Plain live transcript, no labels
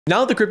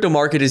Now that the crypto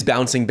market is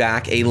bouncing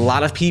back, a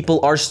lot of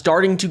people are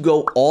starting to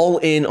go all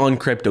in on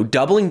crypto,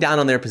 doubling down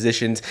on their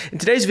positions. In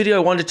today's video, I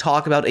wanted to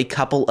talk about a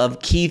couple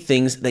of key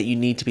things that you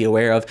need to be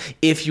aware of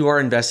if you are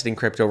invested in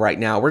crypto right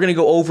now. We're going to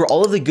go over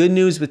all of the good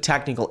news with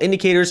technical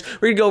indicators.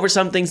 We're going to go over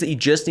some things that you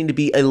just need to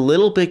be a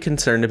little bit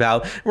concerned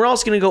about. We're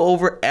also going to go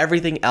over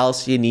everything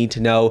else you need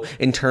to know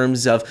in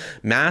terms of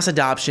mass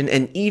adoption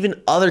and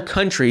even other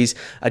countries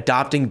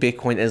adopting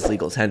Bitcoin as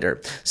legal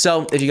tender.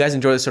 So if you guys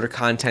enjoy this sort of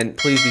content,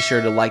 please be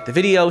sure to like the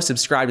video,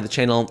 subscribe to the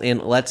channel,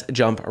 and let's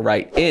jump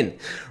right in.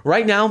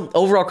 Right now,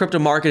 overall crypto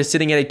market is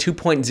sitting at a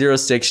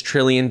 $2.06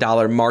 trillion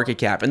market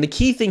cap. And the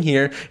key thing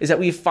here is that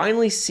we've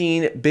finally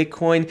seen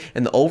Bitcoin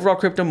and the overall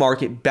crypto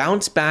market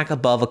bounce back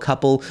above a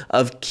couple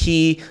of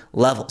key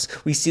levels.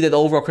 We see that the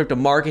overall crypto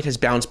market has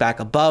bounced back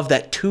above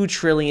that $2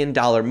 trillion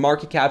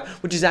market cap,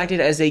 which has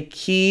acted as a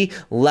key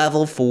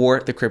level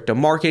for the crypto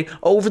market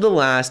over the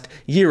last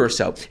year or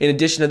so. In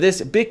addition to this,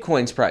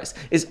 Bitcoin's price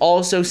is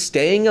also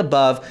staying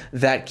above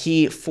that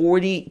key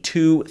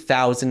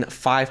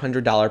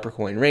 $42,500 per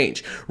coin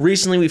range.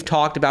 Recently, we've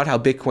talked about how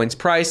Bitcoin's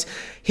price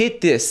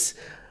hit this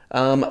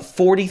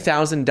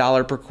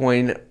 $40,000 per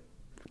coin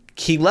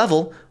key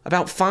level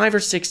about 5 or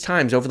 6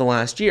 times over the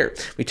last year.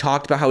 We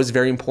talked about how it's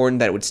very important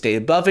that it would stay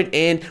above it,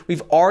 and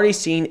we've already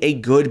seen a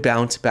good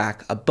bounce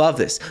back above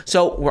this.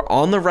 So we're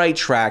on the right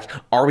track.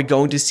 Are we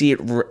going to see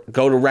it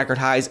go to record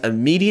highs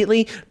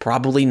immediately?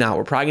 Probably not.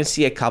 We're probably going to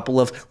see a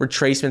couple of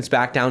retracements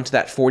back down to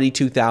that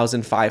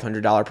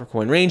 $42,500 per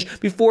coin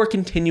range before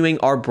continuing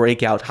our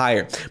breakout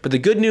higher. But the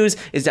good news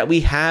is that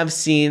we have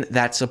seen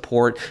that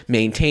support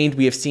maintained.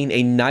 We have seen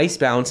a nice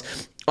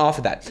bounce off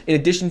of that. In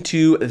addition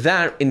to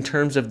that, in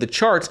terms of the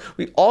charts,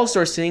 we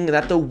also are seeing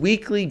that the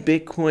weekly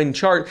Bitcoin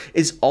chart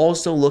is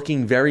also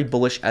looking very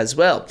bullish as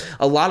well.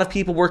 A lot of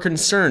people were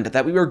concerned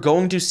that we were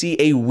going to see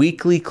a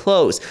weekly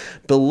close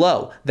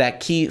below that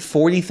key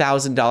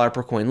 $40,000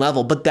 per coin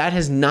level, but that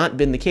has not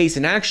been the case.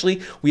 And actually,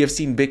 we have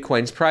seen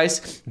Bitcoin's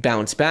price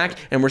bounce back,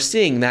 and we're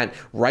seeing that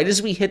right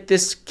as we hit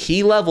this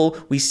key level,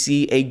 we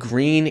see a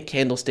green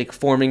candlestick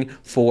forming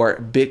for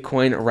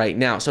Bitcoin right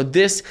now. So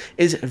this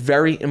is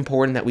very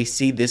important that we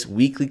see this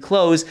weekly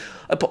close,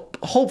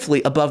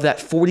 hopefully above that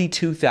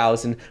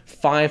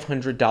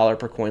 $42,500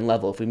 per coin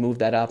level. If we move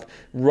that up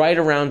right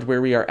around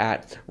where we are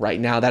at right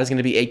now, that is going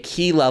to be a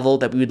key level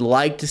that we would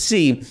like to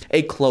see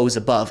a close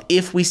above.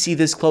 If we see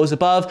this close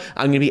above,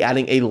 I'm going to be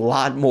adding a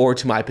lot more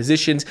to my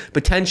positions,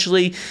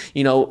 potentially,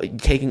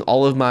 taking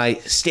all of my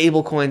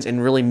stable coins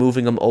and really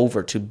moving them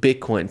over to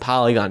Bitcoin,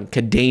 Polygon,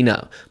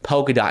 Cardano,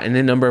 Polkadot, and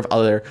a number of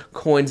other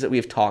coins that we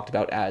have talked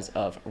about as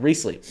of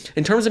recently.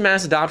 In terms of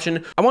mass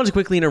adoption, I want to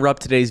quickly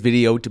interrupt today's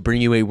video to bring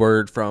you a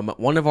word from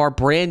one of our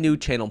brand new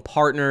channel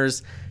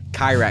partners,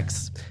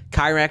 Kyrrex.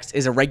 Kyrrex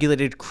is a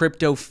regulated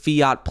crypto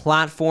fiat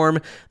platform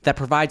that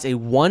provides a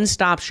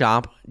one-stop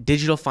shop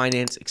digital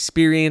finance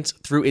experience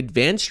through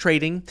advanced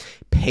trading,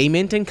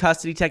 payment and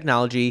custody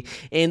technology,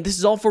 and this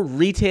is all for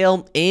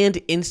retail and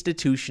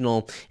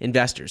institutional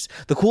investors.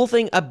 The cool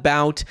thing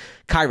about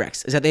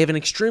Kyrrex is that they have an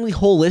extremely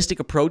holistic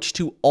approach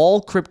to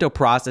all crypto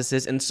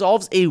processes and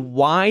solves a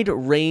wide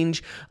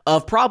range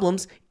of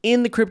problems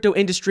in the crypto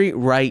industry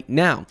right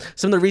now.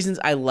 Some of the reasons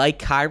I like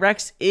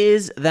Kyrrex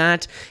is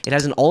that it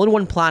has an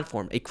all-in-one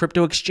platform, a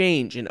crypto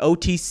exchange, an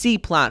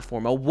OTC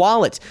platform, a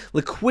wallet,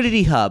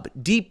 liquidity hub,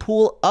 deep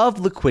pool of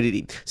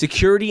liquidity,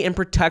 security and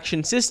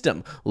protection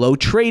system, low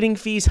trading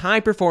fees, high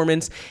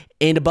performance,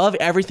 and above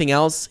everything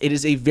else, it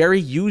is a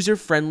very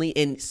user-friendly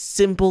and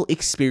simple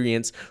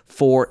experience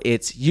for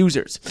its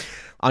users.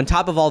 On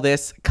top of all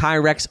this,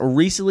 Kyrrex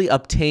recently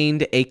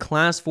obtained a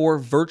Class 4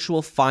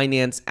 virtual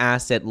finance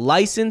asset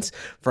license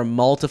from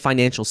Malta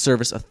Financial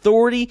Service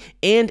Authority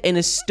and an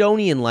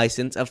Estonian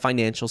license of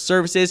financial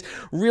services,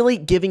 really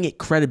giving it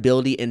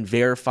credibility and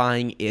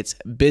verifying its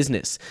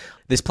business.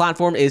 This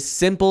platform is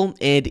simple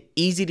and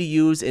easy to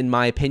use in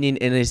my opinion,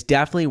 and is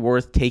definitely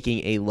worth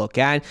taking a look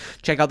at.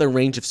 Check out the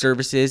range of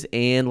services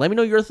and let me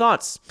know your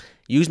thoughts.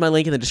 Use my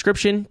link in the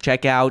description,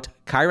 check out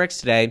Kyrrex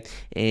today,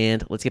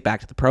 and let's get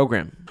back to the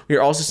program. We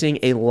are also seeing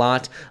a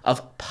lot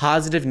of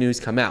positive news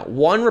come out.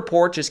 One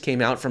report just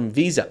came out from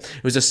Visa.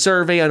 It was a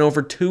survey on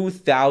over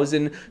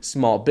 2,000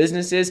 small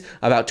businesses,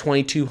 about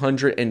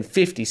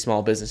 2,250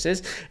 small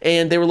businesses,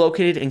 and they were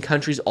located in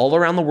countries all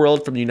around the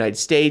world, from the United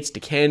States to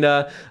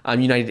Canada,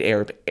 United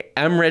Arab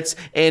Emirates,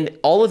 and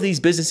all of these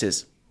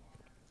businesses,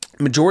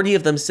 majority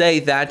of them say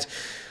that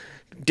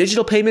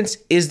digital payments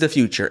is the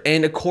future,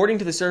 and according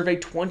to the survey,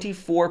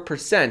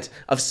 24%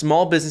 of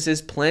small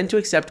businesses plan to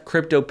accept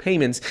crypto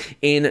payments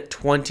in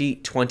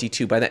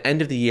 2022 by the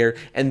end of the year,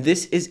 and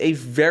this is a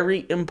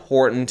very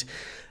important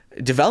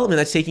development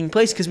that's taking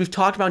place because we've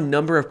talked about a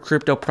number of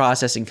crypto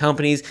processing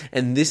companies,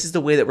 and this is the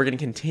way that we're going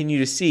to continue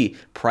to see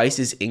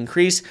prices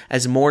increase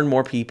as more and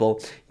more people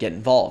get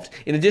involved.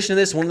 In addition to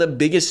this, one of the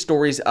biggest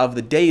stories of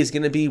the day is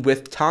going to be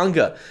with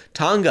Tonga.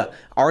 Tonga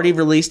already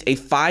released a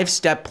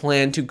 5-step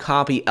plan to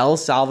copy El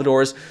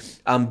Salvador's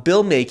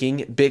bill making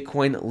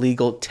Bitcoin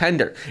legal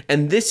tender.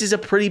 And this is a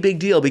pretty big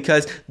deal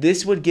because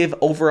this would give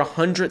over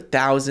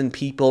 100,000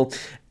 people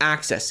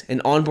access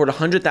and onboard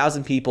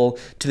 100,000 people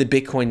to the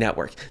Bitcoin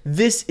network.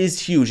 This is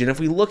huge. And if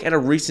we look at a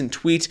recent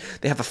tweet,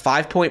 they have a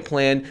 5-point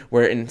plan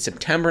where in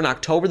September and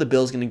October, the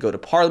bill is going to go to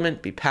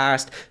Parliament, be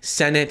passed,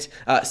 Senate,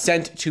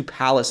 sent to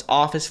Palace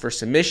office for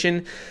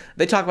submission.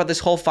 They talk about this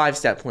whole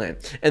 5-step plan.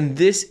 And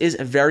this is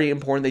very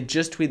important. They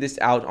just tweeted this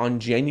out on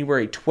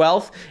January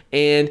 12th.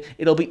 And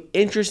it'll be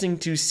interesting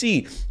to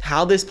see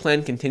how this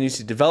plan continues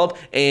to develop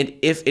and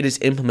if it is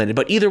implemented.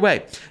 But either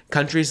way,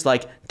 countries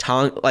like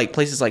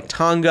places like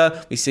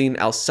Tonga, we've seen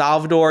El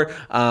Salvador,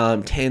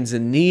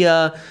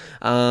 Tanzania,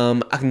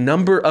 a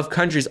number of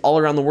countries all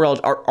around the world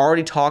are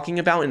already talking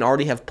about and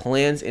already have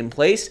plans in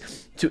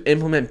place to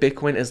implement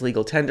Bitcoin as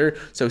legal tender.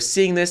 So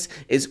seeing this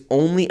is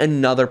only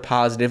another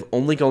positive,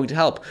 only going to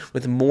help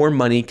with more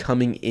money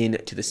coming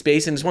into the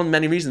space. And it's one of the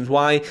many reasons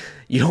why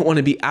you don't want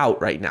to be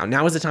out right now.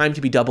 Now is the time to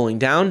be doubling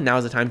down. Now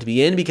is the time to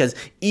be in, because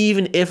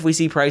even if we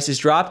see prices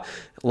drop,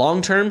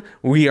 long term,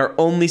 we are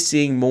only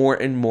seeing more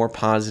and more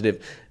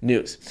positive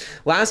news.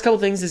 Last couple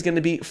things is going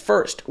to be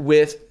first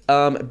with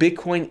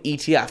Bitcoin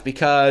ETF,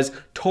 because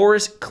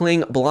Taurus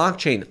Kling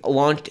Blockchain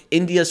launched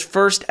India's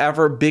first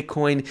ever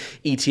Bitcoin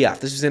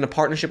ETF. This was in a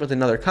partnership with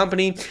another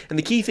company. And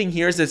the key thing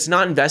here is that it's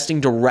not investing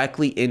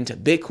directly into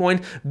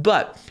Bitcoin,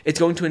 but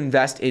it's going to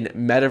invest in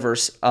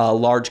metaverse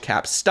large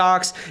cap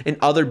stocks and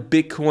other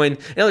Bitcoin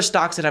and other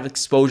stocks that have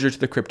exposure to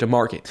the crypto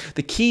market.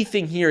 The key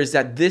thing here is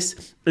that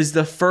this is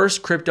the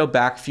first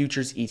crypto-backed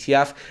futures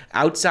ETF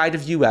outside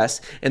of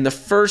US and the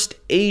first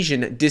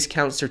Asian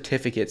discount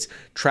certificates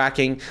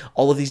tracking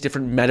all of these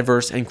different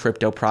metaverse and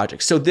crypto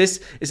projects. So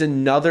this is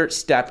another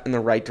step in the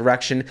right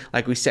direction.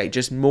 Like we say,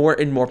 just more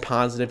and more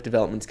positive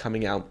developments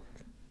coming out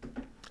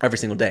every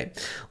single day.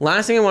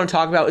 Last thing I want to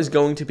talk about is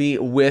going to be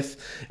with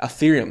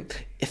Ethereum.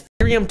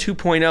 Ethereum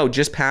 2.0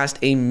 just passed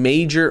a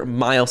major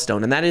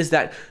milestone, and that is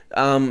that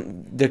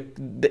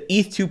the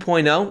ETH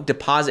 2.0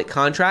 deposit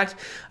contract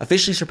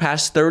officially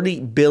surpassed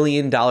 $30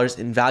 billion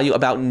in value.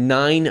 About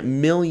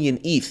 9 million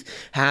ETH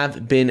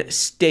have been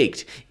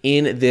staked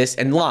in this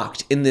and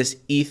locked in this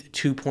ETH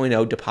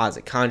 2.0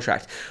 deposit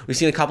contract. We've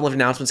seen a couple of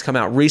announcements come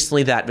out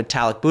recently that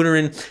Vitalik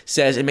Buterin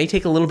says it may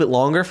take a little bit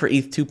longer for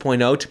ETH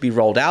 2.0 to be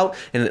rolled out,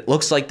 and it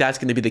looks like that's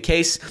going to be the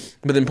case.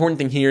 But the important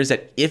thing here is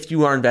that if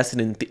you are invested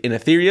in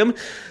Ethereum,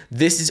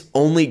 this is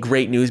only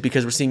great news,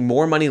 because we're seeing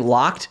more money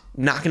locked,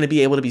 not going to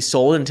be able to be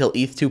sold until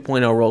ETH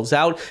 2.0 rolls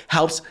out,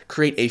 helps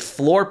create a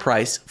floor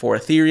price for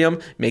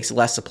Ethereum, makes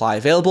less supply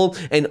available.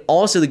 And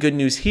also the good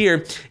news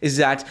here is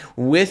that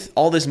with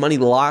all this money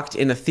locked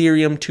in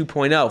Ethereum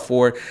 2.0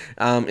 for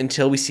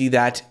until we see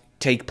that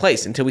take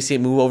place, until we see it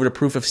move over to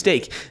proof of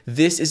stake,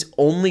 this is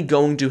only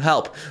going to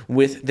help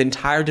with the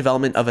entire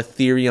development of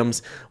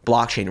Ethereum's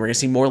blockchain. We're going to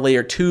see more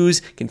layer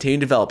 2s continue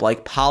to develop,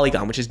 like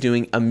Polygon, which is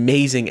doing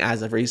amazing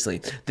as of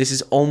recently. This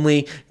is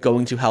only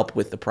going to help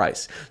with the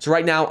price. So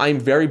right now,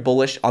 I'm very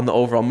bullish on the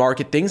overall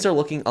market. Things are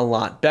looking a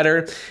lot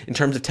better in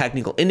terms of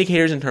technical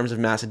indicators, in terms of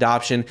mass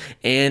adoption,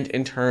 and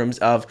in terms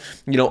of,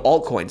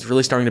 altcoins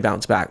really starting to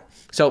bounce back.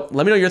 So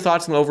let me know your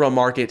thoughts on the overall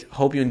market.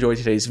 Hope you enjoyed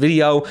today's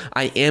video.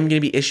 I am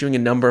going to be issuing a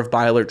number of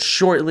buy alerts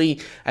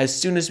shortly as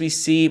soon as we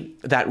see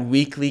that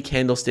weekly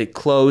candlestick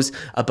close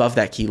above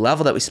that key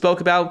level that we spoke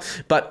about.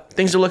 But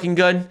things are looking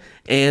good,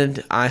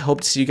 and I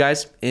hope to see you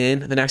guys in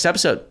the next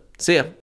episode. See ya.